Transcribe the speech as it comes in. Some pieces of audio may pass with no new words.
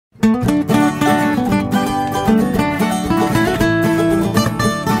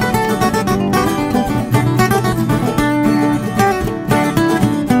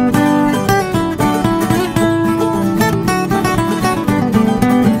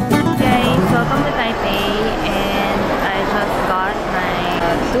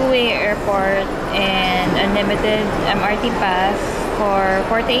unlimited MRT pass for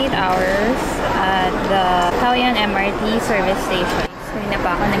 48 hours at the Taoyuan MRT service station. Kanina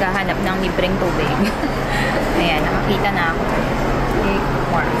pa ako naghahanap ng libreng tubig. Ayan, nakakita na ako. Okay,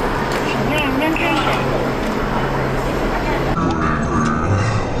 more.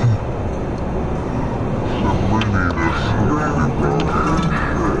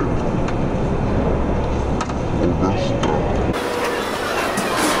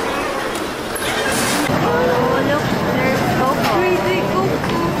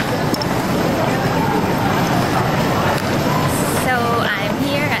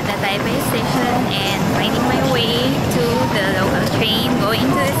 Taipei station and finding my way to the local train going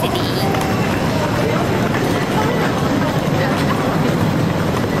to the city.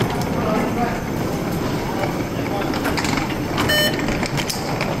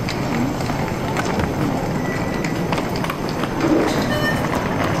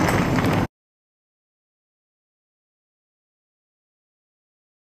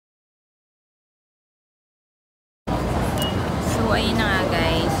 So ayun na nga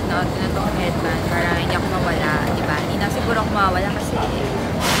guys, sinuot ko na itong headband para hindi ako mawala, diba? Hindi na siguro ako mawala kasi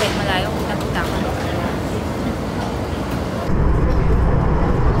kahit malayo kita-kita ko.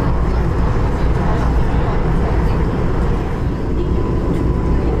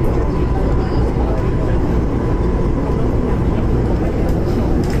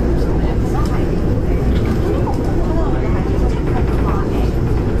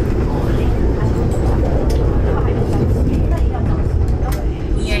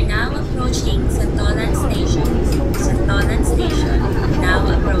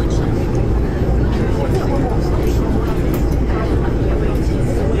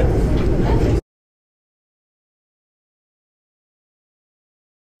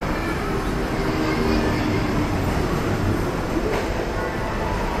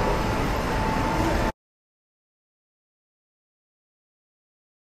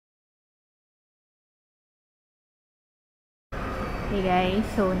 Hey guys,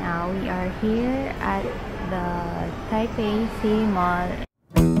 so now we are here at the Taipei Sea Mall.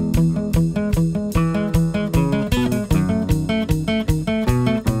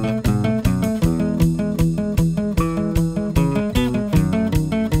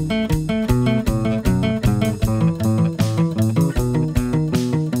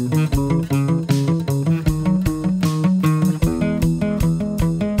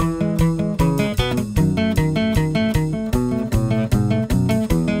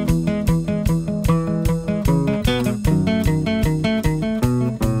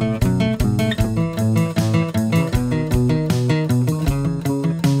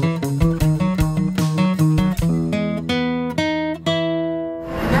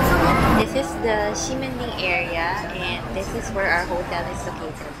 And this is where our hotel is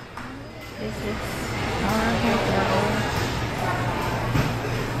located. This is our hotel.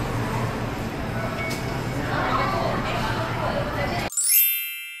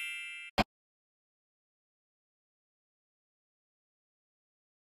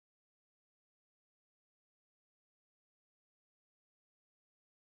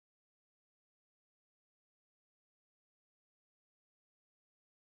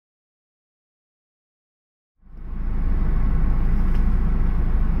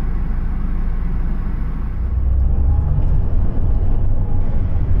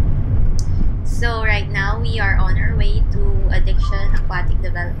 So right now we are on our way to Aquatic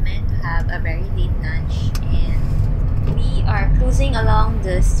Development to have a very late lunch, and we are cruising along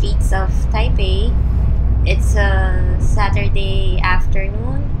the streets of Taipei. It's a Saturday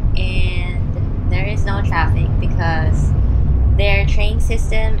afternoon and there is no traffic because their train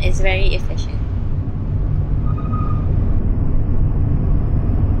system is very efficient.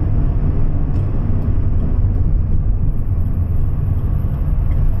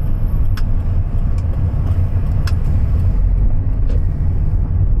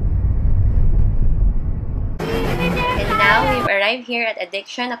 Arrived here at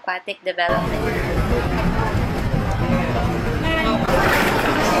Aquatic Development.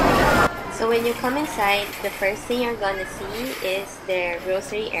 So when you come inside, the first thing you're gonna see is their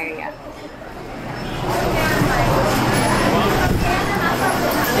grocery area.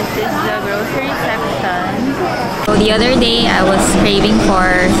 This is the grocery section. So the other day I was craving for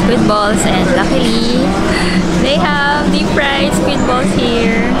squid balls, and luckily they have deep fried squid balls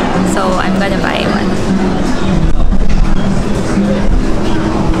here. So I'm gonna buy one.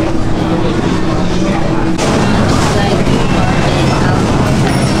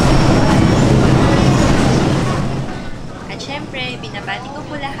 At syempre, binabati ko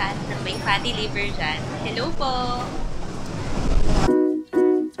po lahat ng may fatty liver dyan. Hello po!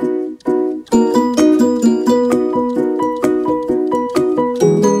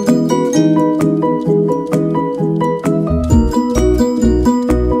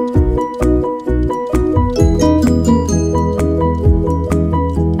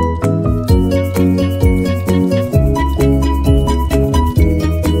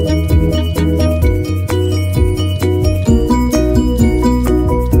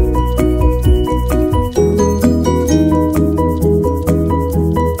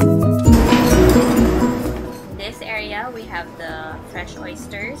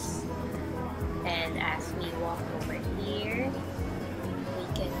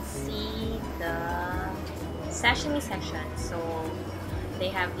 sashimi section. So they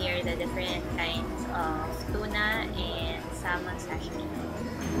have here the different kinds of tuna and salmon sashimi.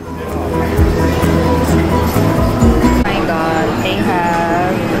 Oh my god, they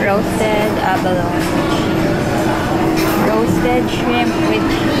have roasted abalone, roasted shrimp with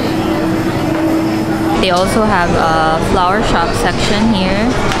cheese. They also have a flower shop section here.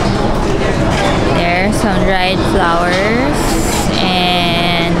 There's some dried flowers,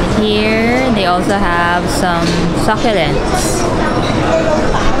 and here they also have some succulents.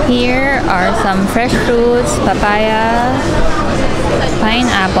 Here are some fresh fruits, papaya,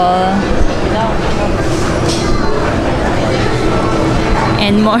 pineapple,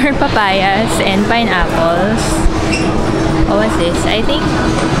 and more papayas and pineapples. What was this? I think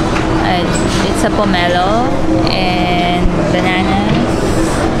it's a pomelo and bananas.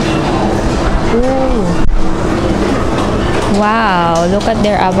 Ooh. Wow, look at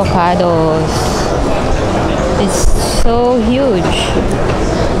their avocados. It's so huge.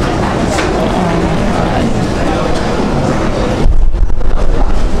 Oh my god.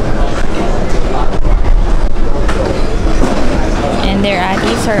 And their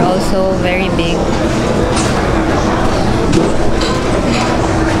atis are also very big.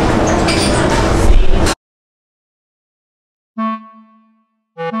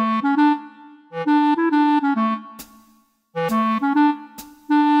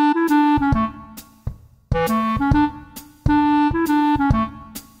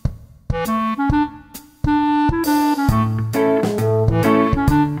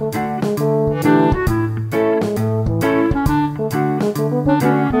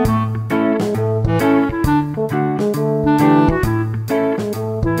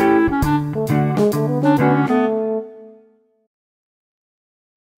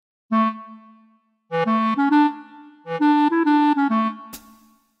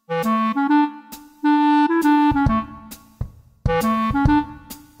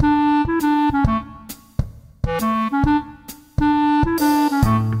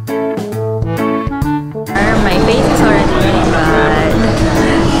 My face is already really bad.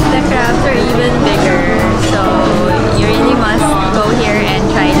 The crabs are even bigger, so you really must go here and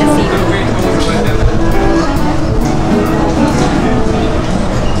try the seafood.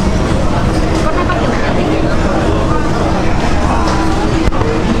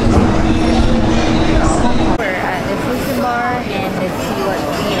 We're at the sushi bar and let's see what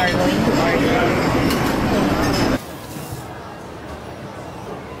we are going to order.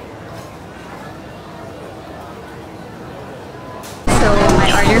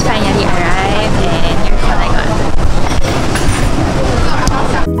 Order finally arrived, and here's what I got.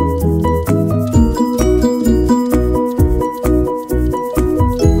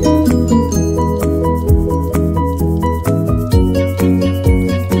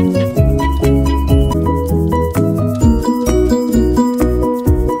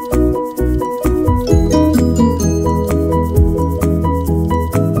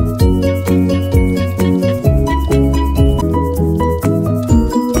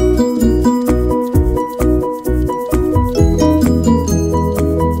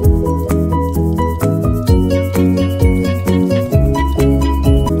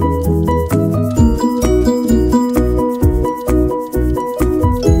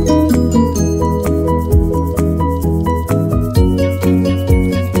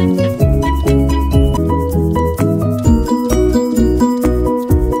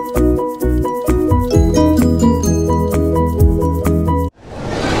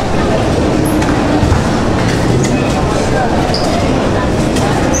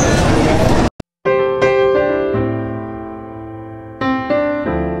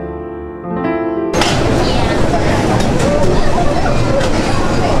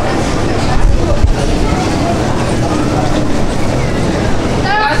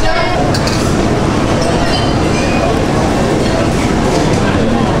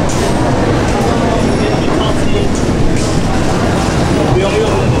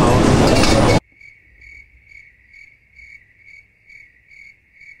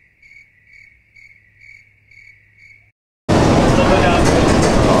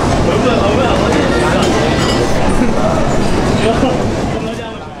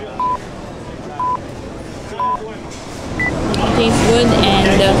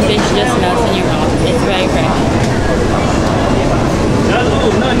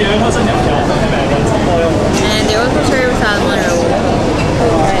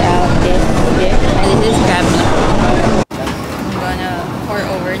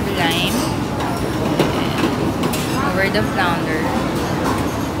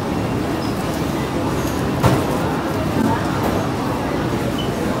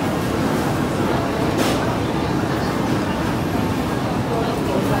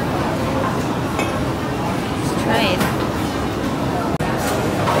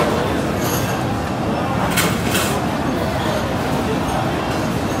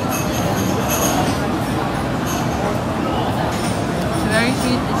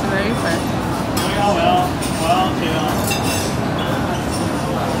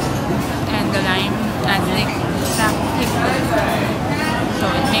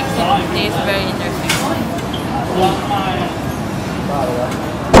 say it's very interesting.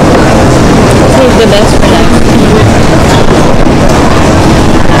 Save the best for last.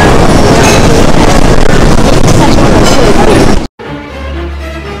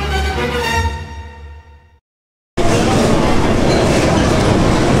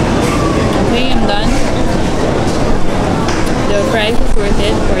 Okay, I'm done. The price is worth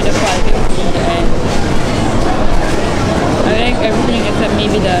it for the quality of food, and I like everything except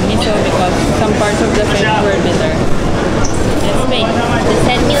maybe the miso because some parts of the fish were bitter. Let's pay. The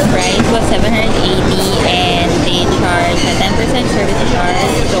set meal price was 780 and they charged a 10% service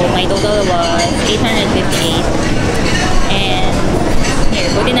charge, so my total was 858. And here,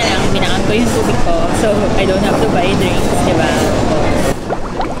 buti na lang, binaan ko yung tubig ko, so I don't have to buy drinks, diba?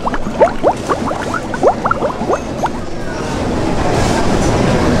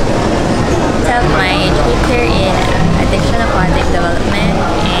 My group here in Aquatic Development,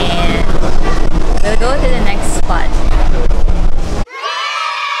 and we'll go to the next spot.